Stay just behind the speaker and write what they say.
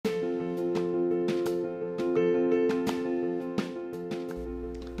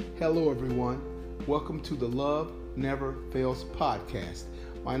Hello, everyone. Welcome to the Love Never Fails podcast.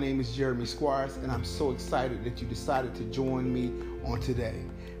 My name is Jeremy Squires, and I'm so excited that you decided to join me on today.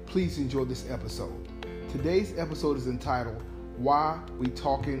 Please enjoy this episode. Today's episode is entitled, Why We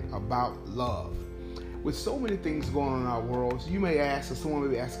Talking About Love? With so many things going on in our world, you may ask, or someone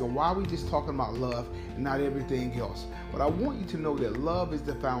may be asking, why are we just talking about love and not everything else? But I want you to know that love is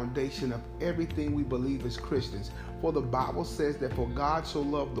the foundation of everything we believe as Christians. For the Bible says that for God so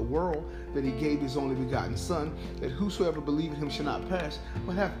loved the world that he gave his only begotten Son, that whosoever believeth him shall not perish,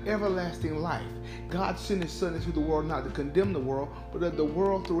 but have everlasting life. God sent his Son into the world not to condemn the world, but that the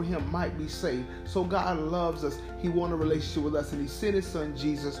world through him might be saved. So God loves us. He wanted a relationship with us, and he sent his Son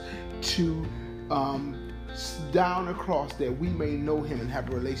Jesus to down the cross that we may know him and have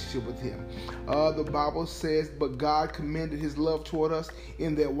a relationship with him. The Bible says, but God commended his love toward us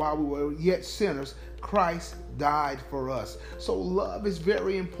in that while we were yet sinners, Christ died for us. So love is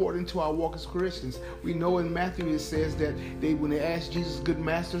very important to our walk as Christians. We know in Matthew it says that when they asked Jesus, good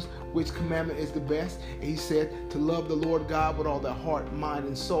masters, which commandment is the best? And he said to love the Lord God with all their heart, mind,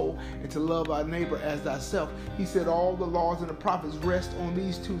 and soul, and to love our neighbor as thyself. He said all the laws and the prophets rest on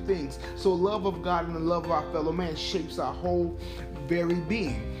these two things. So love of God and the love of our fellow man shapes our whole very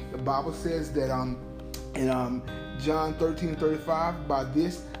being. The Bible says that in John 13:35, by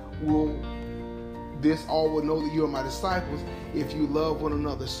this all will know that you are my disciples if you love one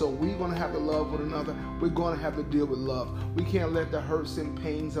another. So we're going to have to love one another. We're going to have to deal with love. We can't let the hurts and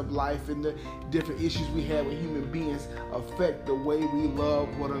pains of life and the different issues we have with human beings affect the way we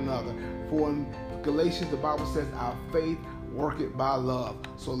love one another. For in Galatians, the Bible says our faith worketh by love.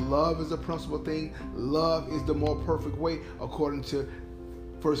 So love is a principal thing. Love is the more perfect way, according to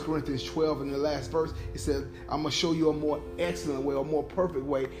 1 Corinthians 12 in the last verse. He said, I'm going to show you a more excellent way, a more perfect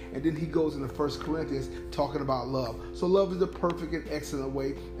way. And then he goes into 1 Corinthians talking about love. So love is the perfect and excellent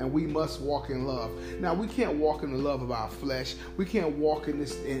way, and we must walk in love. Now, we can't walk in the love of our flesh. We can't walk in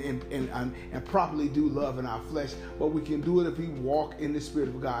this and properly do love in our flesh. But we can do it if we walk in the Spirit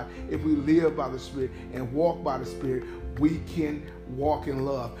of God. If we live by the Spirit and walk by the Spirit, we can walk in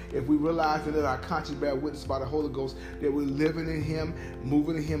love. If we realize that our conscience bear witness by the Holy Ghost that we're living in him,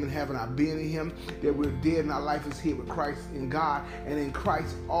 moving in him, and having our being in him, that we're dead and our life is hid with Christ in God, and in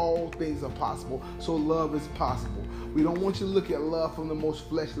Christ all things are possible. So love is possible. We don't want you to look at love from the most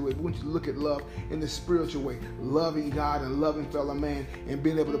fleshly way. We want you to look at love in the spiritual way, loving God and loving fellow man, and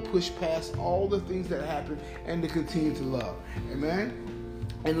being able to push past all the things that happen and to continue to love. Amen?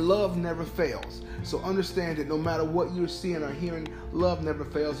 And love never fails. So understand that no matter what you're seeing or hearing, love never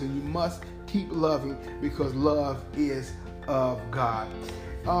fails, and you must keep loving because love is of God.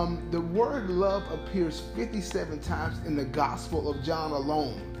 The word love appears 57 times in the Gospel of John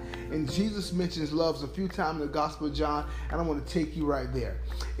alone. And Jesus mentions love a few times in the Gospel of John, and I want to take you right there.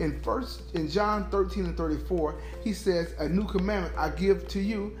 In John 13:34, he says, a new commandment I give to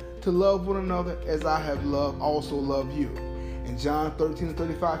you, to love one another as I have also loved you. In John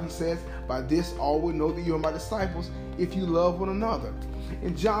 13:35, he says, by this all will know that you are my disciples if you love one another.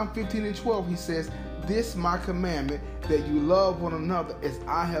 In John 15:12, he says, this my commandment, that you love one another as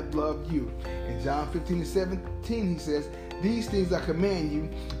I have loved you. In John 15:17, he says, these things I command you,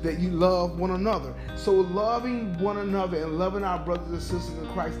 that you love one another. So loving one another and loving our brothers and sisters in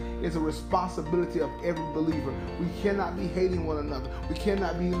Christ is a responsibility of every believer. We cannot be hating one another. We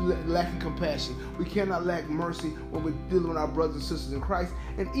cannot be lacking compassion. We cannot lack mercy when we're dealing with our brothers and sisters in Christ,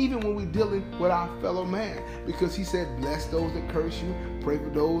 and even when we're dealing with our fellow man. Because he said, bless those that curse you, pray for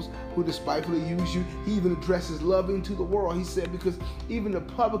those who despitefully use you. He even addresses loving to the world. He said, because even the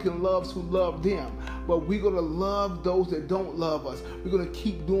publican loves who love them. But we're going to love those that don't love us. We're going to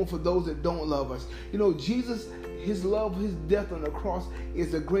keep doing for those that don't love us. You know, Jesus, his love, his death on the cross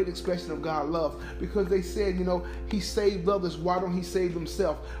is a great expression of God's love, because they said, you know, he saved others. Why don't he save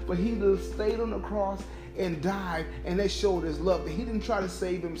himself? But he stayed on the cross and died, and that showed his love. That he didn't try to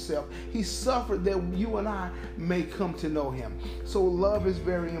save himself. He suffered that you and I may come to know him. So love is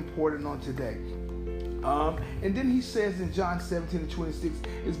very important on today. And then he says in John 17:26,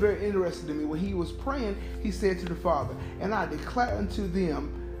 it's very interesting to me. When he was praying, he said to the Father, and I declare unto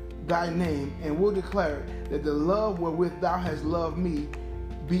them thy name, and will declare it, that the love wherewith thou hast loved me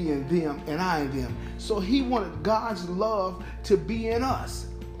be in them, and I in them. So he wanted God's love to be in us.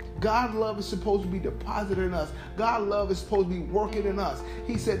 God's love is supposed to be deposited in us. God's love is supposed to be working in us.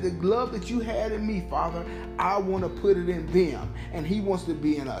 He said, the love that you had in me, Father, I want to put it in them. And he wants to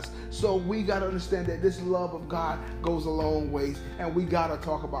be in us. So we got to understand that this love of God goes a long ways. And we got to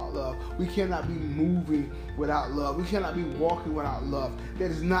talk about love. We cannot be moving without love. We cannot be walking without love.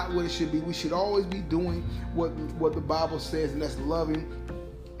 That is not what it should be. We should always be doing what the Bible says, and that's loving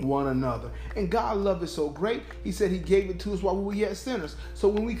one another. And God loved it so great, he said he gave it to us while we were yet sinners. So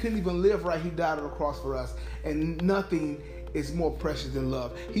when we couldn't even live right, he died on the cross for us. And nothing is more precious than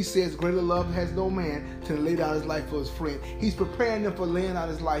love. He says greater love has no man to lay down his life for his friend. He's preparing them for laying out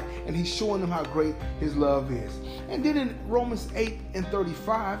his life, and he's showing them how great his love is. And then in Romans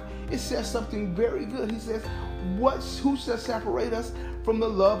 8:35, it says something very good. He says, who shall separate us from the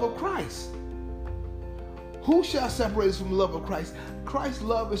love of Christ? Who shall separate us from the love of Christ? Christ's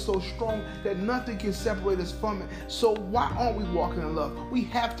love is so strong that nothing can separate us from it. So why aren't we walking in love? We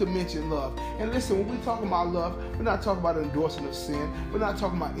have to mention love. And listen, when we're talking about love, we're not talking about endorsing of sin. We're not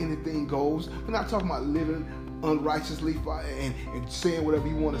talking about anything goes. We're not talking about living unrighteously and saying whatever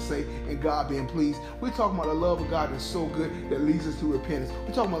you want to say and God being pleased. We're talking about the love of God that's so good that leads us to repentance.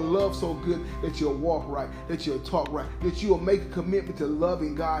 We're talking about love so good that you'll walk right, that you'll talk right, that you'll make a commitment to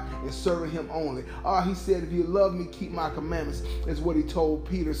loving God and serving him only. He said, if you love me, keep my commandments, is what he told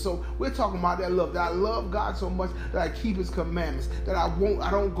Peter. So we're talking about that love, that I love God so much that I keep his commandments, that I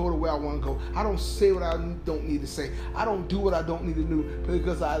don't go to where I want to go. I don't say what I don't need to say. I don't do what I don't need to do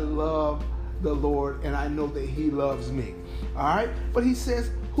because I love the Lord, and I know that he loves me. All right? But he says,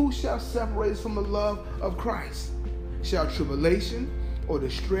 who shall separate us from the love of Christ? Shall tribulation or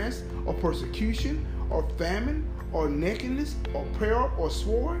distress or persecution or famine or nakedness or peril or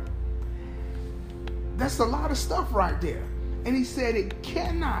sword? That's a lot of stuff right there. And he said it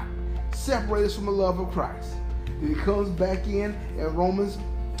cannot separate us from the love of Christ. Then he comes back in Romans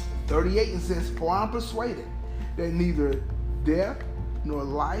 38 and says, for I'm persuaded that neither death nor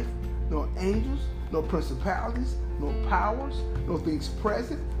life, nor angels, nor principalities, nor powers, nor things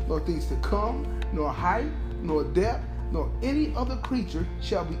present, nor things to come, nor height, nor depth, nor any other creature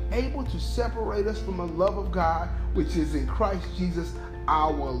shall be able to separate us from the love of God, which is in Christ Jesus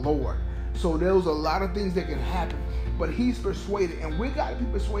our Lord. So there's a lot of things that can happen, but he's persuaded, and we got to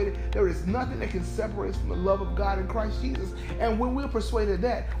be persuaded there is nothing that can separate us from the love of God in Christ Jesus. And when we're persuaded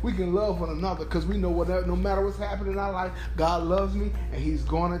that, we can love one another because we know no matter what's happening in our life, God loves me and he's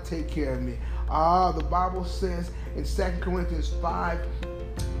going to take care of me. The Bible says in 2 Corinthians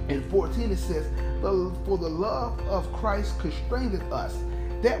 5:14, it says, for the love of Christ constraineth us.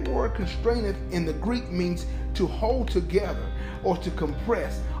 That word constraineth in the Greek means to hold together or to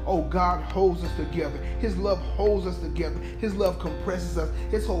compress. Oh, God holds us together. His love holds us together. His love compresses us.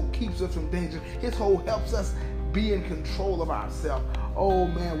 His hold keeps us from danger. His hold helps us be in control of ourselves. Oh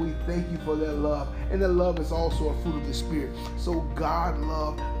man, we thank you for that love. And that love is also a fruit of the Spirit. So God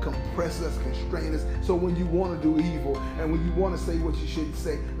love compresses us, constrains us. So when you want to do evil and when you want to say what you shouldn't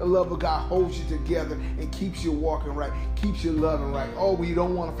say, the love of God holds you together and keeps you walking right, keeps you loving right. Oh, when you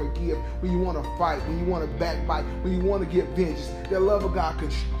don't want to forgive, when you want to fight, when you want to backbite, when you want to get vengeance, the love of God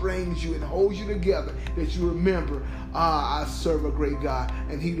constrains you and holds you together, that you remember, I serve a great God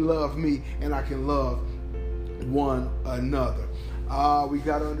and he loved me and I can love one another. We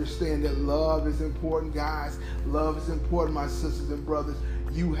got to understand that love is important, guys. Love is important, my sisters and brothers.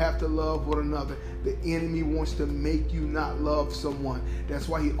 You have to love one another. The enemy wants to make you not love someone. That's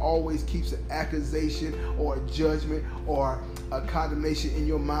why he always keeps an accusation or a judgment or a condemnation in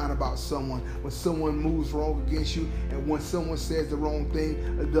your mind about someone. When someone moves wrong against you, and when someone says the wrong thing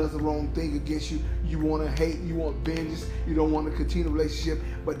or does the wrong thing against you, you want to hate, you want vengeance, you don't want to continue the relationship,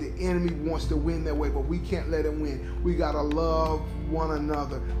 but the enemy wants to win that way, but we can't let him win. We got to love one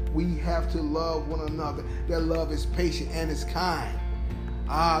another. We have to love one another. That love is patient and is kind.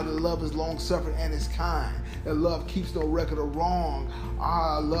 The love is long-suffering and is kind. That love keeps no record of wrong.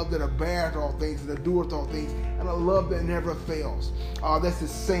 A love that beareth all things and endureth all things. And a love that never fails. That's the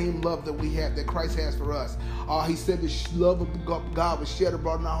same love that we have, that Christ has for us. He said the love of God was shed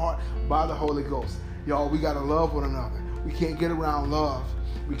abroad in our heart by the Holy Ghost. Y'all, we got to love one another. We can't get around love.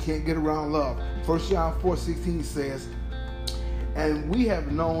 We can't get around love. 1 John 4:16 says, and we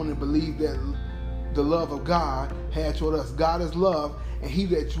have known and believed that the love of God had toward us. God is love, and he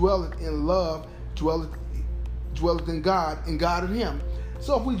that dwelleth in love dwelleth in God, and God in him.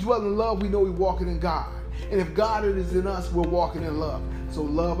 So if we dwell in love, we know we're walking in God. And if God is in us, we're walking in love. So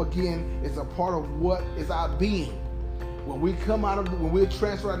love, again, is a part of what is our being. When we're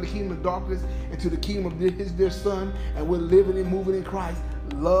transferred out of the kingdom of darkness into the kingdom of his dear Son, and we're living and moving in Christ,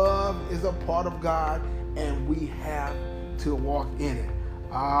 love is a part of God, and we have to walk in it.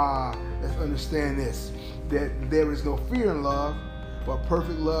 Let's understand this, that there is no fear in love, but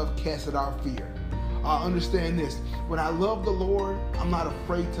perfect love casteth out fear. Understand this, when I love the Lord, I'm not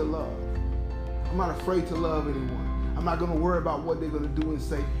afraid to love. I'm not afraid to love anyone. I'm not going to worry about what they're going to do and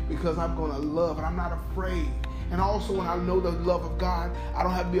say, because I'm going to love, and I'm not afraid. And also when I know the love of God, I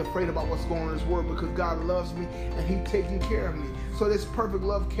don't have to be afraid about what's going on in this world because God loves me and He's taking care of me. So this perfect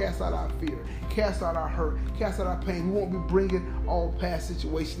love casts out our fear, casts out our hurt, casts out our pain. We won't be bringing all past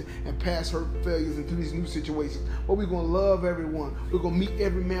situations and past hurt failures into these new situations. But we're going to love everyone. We're going to meet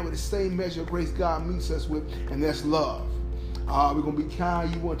every man with the same measure of grace God meets us with, and that's love. We're going to be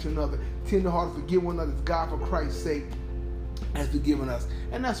kind one to another, tender-hearted, forgive one another, as God for Christ's sake has forgiven us.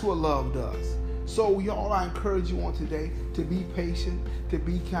 And that's what love does. So y'all, I encourage you on today to be patient, to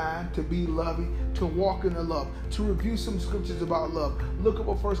be kind, to be loving, to walk in the love, to review some scriptures about love. Look up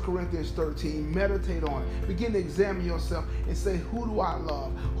at 1 Corinthians 13, meditate on it. Begin to examine yourself and say, who do I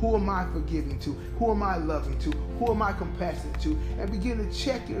love? Who am I forgiving to? Who am I loving to? Who am I compassionate to? And begin to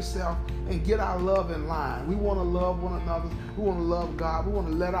check yourself and get our love in line. We want to love one another. We want to love God. We want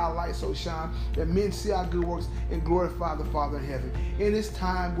to let our light so shine that men see our good works and glorify the Father in heaven. In this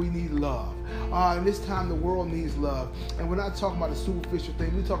time, we need love. In this time, the world needs love. And we're not talking about a superficial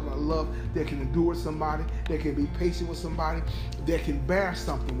thing. We're talking about love that can endure somebody, that can be patient with somebody, that can bear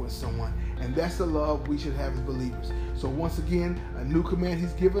something with someone. And that's the love we should have as believers. So once again, a new command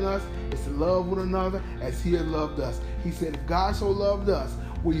He's given us is to love one another as He has loved us. He said, if God so loved us,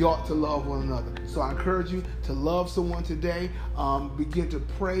 we ought to love one another. So I encourage you to love someone today. Begin to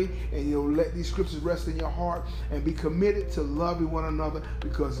pray and let these scriptures rest in your heart and be committed to loving one another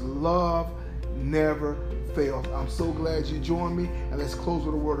because love never fails. I'm so glad you joined me, and let's close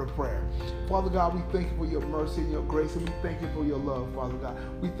with a word of prayer. Father God, we thank you for your mercy and your grace, and we thank you for your love, Father God.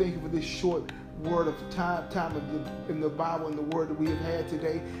 We thank you for this short word of time in the Bible and the word that we have had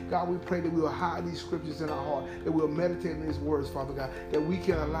today. God, we pray that we will hide these scriptures in our heart, that we'll meditate on these words, Father God, that we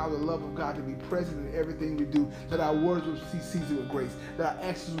can allow the love of God to be present in everything we do, that our words will be seasoned with grace, that our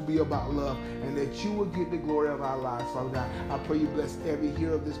actions will be about love, and that you will get the glory of our lives, Father God. I pray you bless every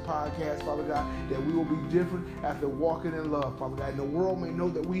hearer of this podcast, Father God, that we will be different after walking in love, Father God, and the world may know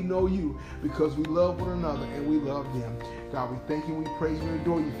that we know you because we love one another and we love them. God, we thank you, we praise you, and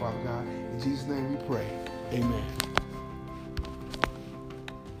adore you, Father God. In Jesus' name we pray. Amen.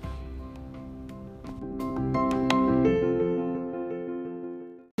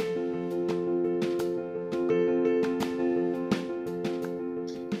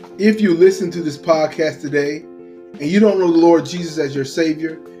 If you listen to this podcast today and you don't know the Lord Jesus as your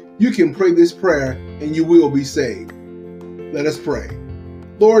Savior, you can pray this prayer and you will be saved. Let us pray.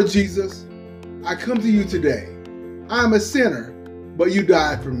 Lord Jesus, I come to you today. I am a sinner, but you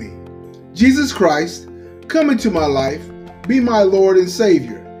died for me. Jesus Christ, come into my life, be my Lord and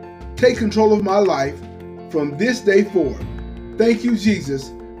Savior. Take control of my life from this day forward. Thank you,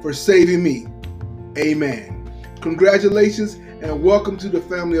 Jesus, for saving me. Amen. Congratulations and welcome to the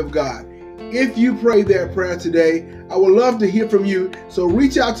family of God. If you prayed that prayer today, I would love to hear from you. So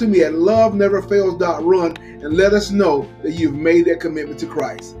reach out to me at loveneverfails.run and let us know that you've made that commitment to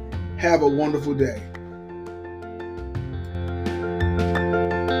Christ. Have a wonderful day.